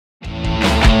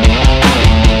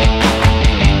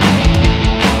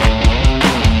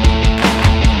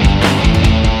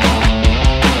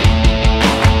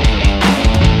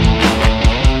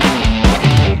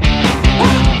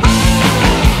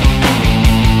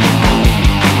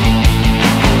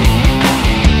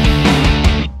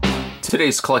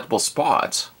today's collectible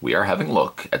spot, we are having a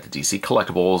look at the DC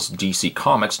Collectibles DC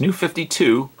Comics New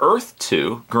 52 Earth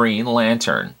 2 Green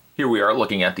Lantern. Here we are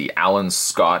looking at the Alan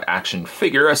Scott action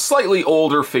figure, a slightly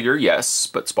older figure, yes,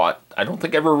 but Spot, I don't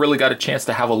think ever really got a chance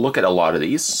to have a look at a lot of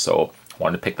these, so I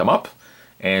wanted to pick them up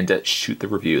and shoot the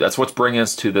review. That's what's bringing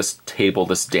us to this table,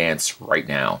 this dance right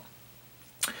now.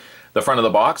 The front of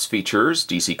the box features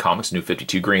DC Comics New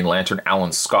 52 Green Lantern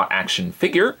Alan Scott action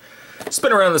figure.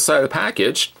 Spin around the side of the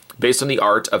package, based on the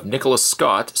art of Nicholas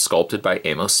Scott, sculpted by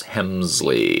Amos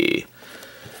Hemsley.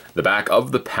 The back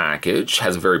of the package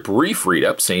has a very brief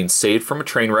read-up saying, saved from a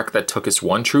train wreck that took his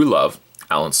one true love,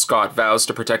 Alan Scott vows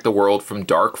to protect the world from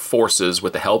dark forces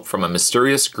with the help from a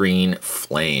mysterious green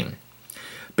flame.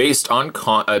 Based on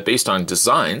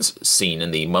designs seen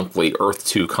in the monthly Earth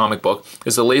 2 comic book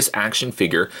is the latest action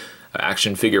figure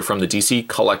from the DC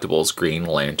Collectibles Green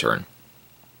Lantern.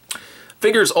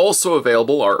 Figures also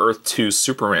available are Earth 2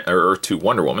 Superman, or Earth 2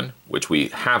 Wonder Woman, which we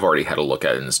have already had a look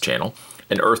at in this channel,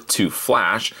 and Earth 2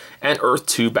 Flash, and Earth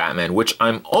 2 Batman, which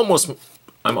I'm almost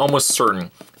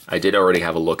certain I did already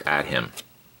have a look at him.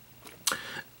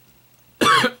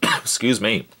 Excuse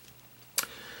me.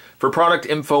 For product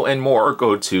info and more,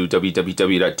 go to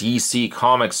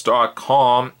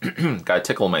www.dccomics.com. Got a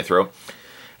tickle in my throat.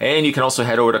 And you can also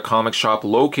head over to Comic Shop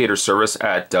Locator service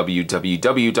at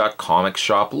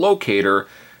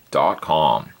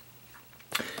www.comicshoplocator.com.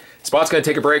 Spot's going to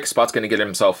take a break. Spot's going to get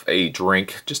himself a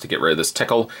drink just to get rid of this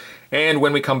tickle. And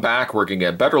when we come back, we're going to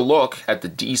get a better look at the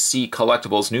DC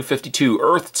Collectibles New 52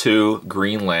 Earth 2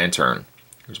 Green Lantern.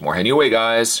 There's more heading away,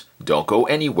 guys. Don't go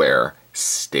anywhere.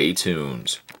 Stay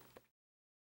tuned.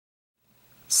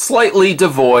 Slightly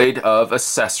devoid of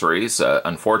accessories.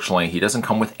 Unfortunately, he doesn't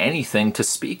come with anything to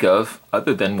speak of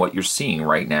other than what you're seeing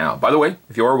right now. By the way,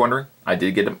 if you are wondering, I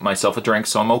did get myself a drink,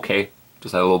 so I'm okay.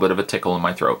 Just had a little bit of a tickle in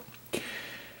my throat.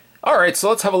 Alright, so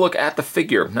let's have a look at the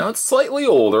figure. Now, it's slightly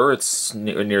older. It's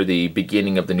near the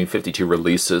beginning of the New 52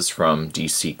 releases from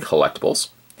DC Collectibles.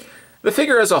 The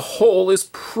figure as a whole is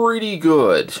pretty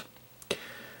good.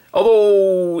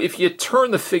 Although, if you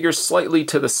turn the figure slightly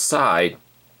to the side,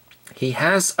 he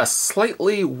has a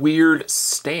slightly weird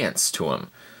stance to him.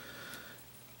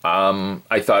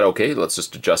 I thought, okay, let's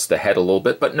just adjust the head a little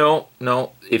bit, but no.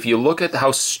 If you look at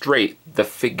how straight the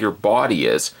figure body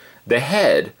is, the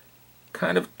head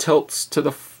kind of tilts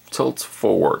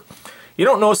forward. You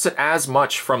don't notice it as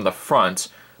much from the front,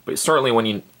 but certainly when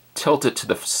you tilt it to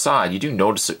the side, you do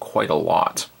notice it quite a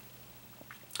lot.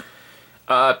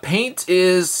 Paint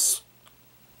is,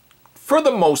 for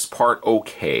the most part,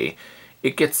 okay.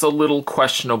 It gets a little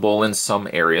questionable in some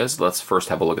areas. Let's first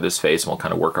have a look at his face, and we'll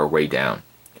kind of work our way down.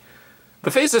 The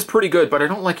face is pretty good, but I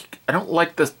don't like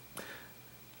the.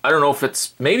 I don't know if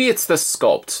it's, maybe it's the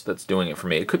sculpt that's doing it for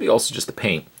me. It could be also just the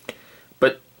paint.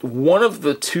 But one of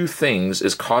the two things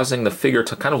is causing the figure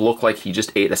to kind of look like he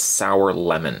just ate a sour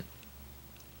lemon.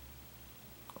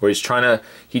 Or he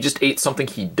just ate something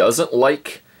he doesn't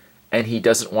like, and he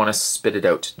doesn't want to spit it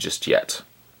out just yet.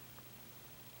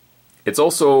 It's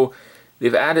also,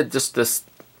 they've added just this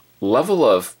level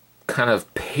of kind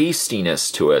of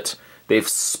pastiness to it. They've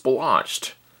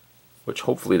splotched, which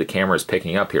hopefully the camera is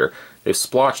picking up here, they've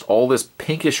splotched all this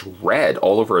pinkish red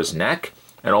all over his neck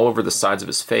and all over the sides of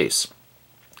his face.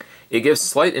 It gives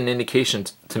slight an indication,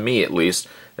 to me at least,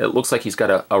 that it looks like he's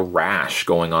got a rash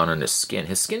going on his skin.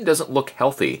 His skin doesn't look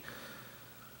healthy.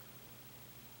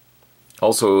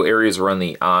 Also, areas around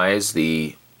the eyes,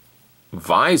 the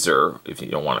visor, if you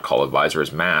don't want to call it visor,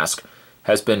 his mask,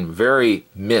 has been very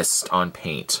missed on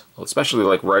paint, especially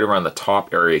like right around the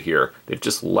top area here. They've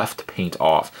just left paint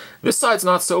off. This side's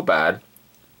not so bad,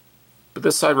 but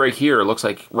this side right here looks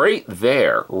like right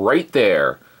there,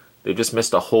 they've just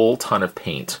missed a whole ton of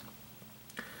paint.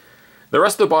 The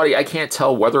rest of the body, I can't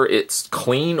tell whether it's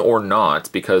clean or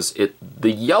not, because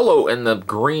the yellow and the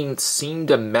green seem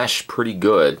to mesh pretty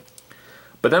good.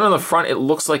 But then on the front, it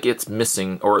looks like it's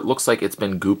missing, or it looks like it's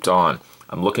been gooped on.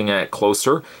 I'm looking at it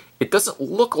closer. It doesn't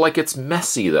look like it's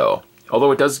messy, though.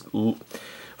 Although it does,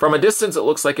 from a distance, it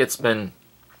looks like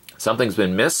something's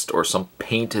been missed, or some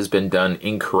paint has been done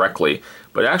incorrectly.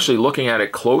 But actually, looking at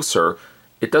it closer,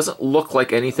 it doesn't look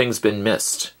like anything's been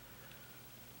missed.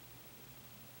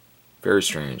 Very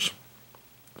strange.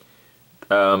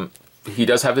 He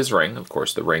does have his ring. Of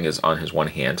course, the ring is on his one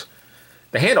hand.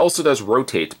 The hand also does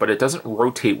rotate, but it doesn't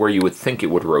rotate where you would think it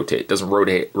would rotate. It doesn't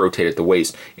rotate at the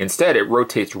waist. Instead, it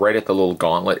rotates right at the little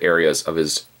gauntlet areas of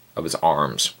his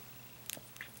arms.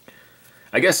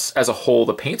 I guess, as a whole,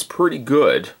 the paint's pretty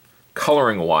good,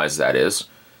 coloring-wise, that is.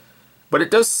 But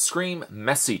it does scream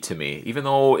messy to me, even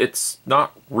though it's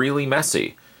not really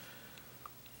messy.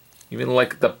 Even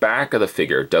like the back of the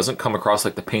figure doesn't come across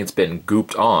like the paint's been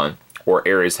gooped on or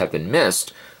areas have been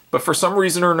missed, but for some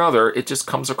reason or another, it just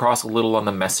comes across a little on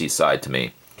the messy side to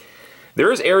me.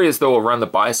 There is areas though around the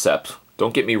bicep,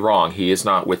 don't get me wrong, he is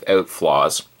not without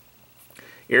flaws.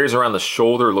 Areas around the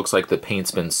shoulder looks like the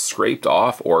paint's been scraped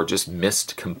off or just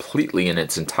missed completely in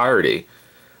its entirety.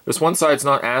 This one side's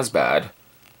not as bad.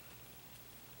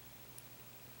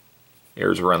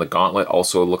 Areas around the gauntlet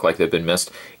also look like they've been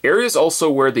missed. Areas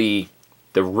also where the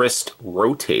wrist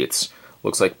rotates,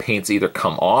 looks like paint's either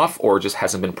come off or just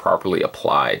hasn't been properly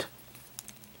applied.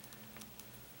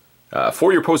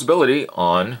 For your posability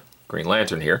on Green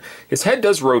Lantern here, his head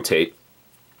does rotate,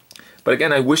 but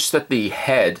again, I wish that the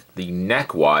head, the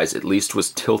neck-wise, at least was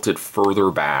tilted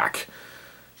further back.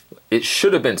 It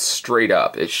should have been straight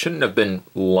up. It shouldn't have been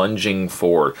lunging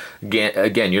forward.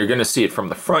 Again, you're going to see it from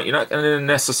the front. You're not going to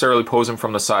necessarily pose him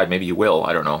from the side. Maybe you will.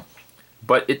 I don't know.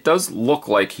 But it does look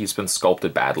like he's been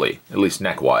sculpted badly, at least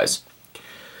neck-wise.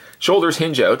 Shoulders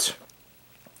hinge out.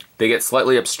 They get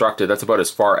slightly obstructed. That's about as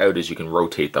far out as you can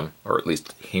rotate them, or at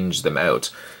least hinge them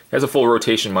out. He has a full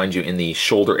rotation, mind you, in the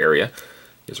shoulder area.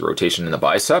 There's a rotation in the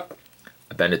bicep,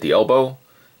 a bend at the elbow,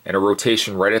 and a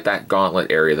rotation right at that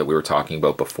gauntlet area that we were talking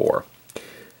about before.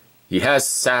 He has,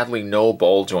 sadly, no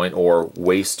ball joint or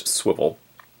waist swivel,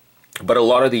 but a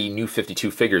lot of the new 52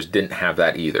 figures didn't have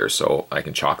that either, so I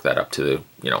can chalk that up to,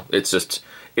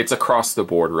 it's across the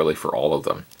board really for all of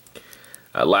them.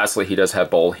 Lastly, he does have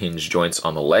ball hinge joints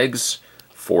on the legs,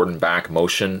 forward and back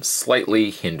motion slightly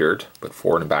hindered, but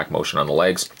forward and back motion on the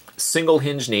legs. Single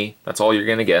hinge knee, that's all you're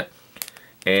going to get,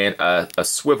 and a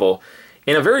swivel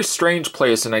in a very strange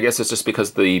place, and I guess it's just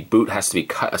because the boot has to be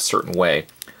cut a certain way,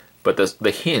 but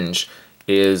the hinge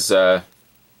is it's a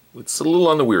little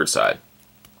on the weird side.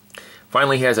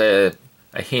 Finally, he has a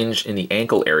hinge in the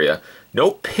ankle area.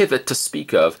 No pivot to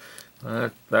speak of.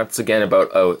 That's again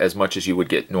about as much as you would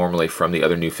get normally from the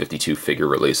other new 52 figure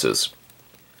releases.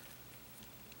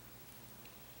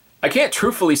 I can't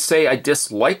truthfully say I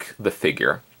dislike the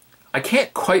figure. I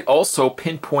can't quite also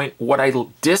pinpoint what I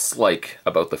dislike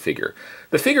about the figure.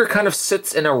 The figure kind of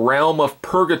sits in a realm of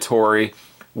purgatory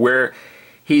where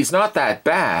he's not that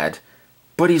bad,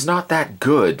 but he's not that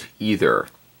good either.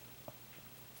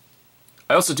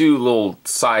 I also do little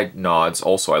side nods.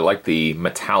 Also, I like the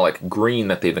metallic green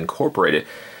that they've incorporated,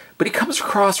 but he comes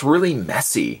across really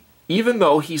messy, even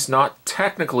though he's not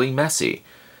technically messy.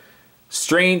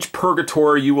 Strange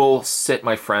purgatory you will sit,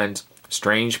 my friend.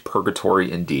 Strange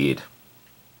purgatory indeed.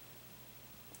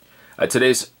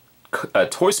 Today's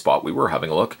toy spot, we were having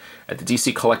a look at the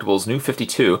DC Collectibles New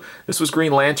 52. This was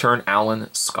Green Lantern Alan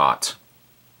Scott.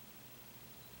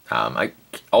 I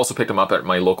also picked him up at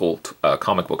my local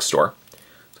comic book store.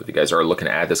 So if you guys are looking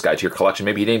to add this guy to your collection,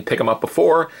 maybe you didn't pick him up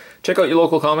before, check out your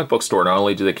local comic book store. Not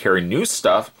only do they carry new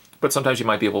stuff, but sometimes you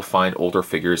might be able to find older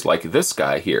figures like this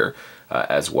guy here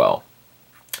as well.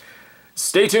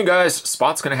 Stay tuned, guys.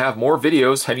 Spot's going to have more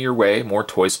videos heading your way, more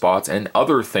toy spots, and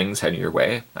other things heading your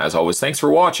way. As always, thanks for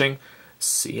watching.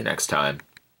 See you next time.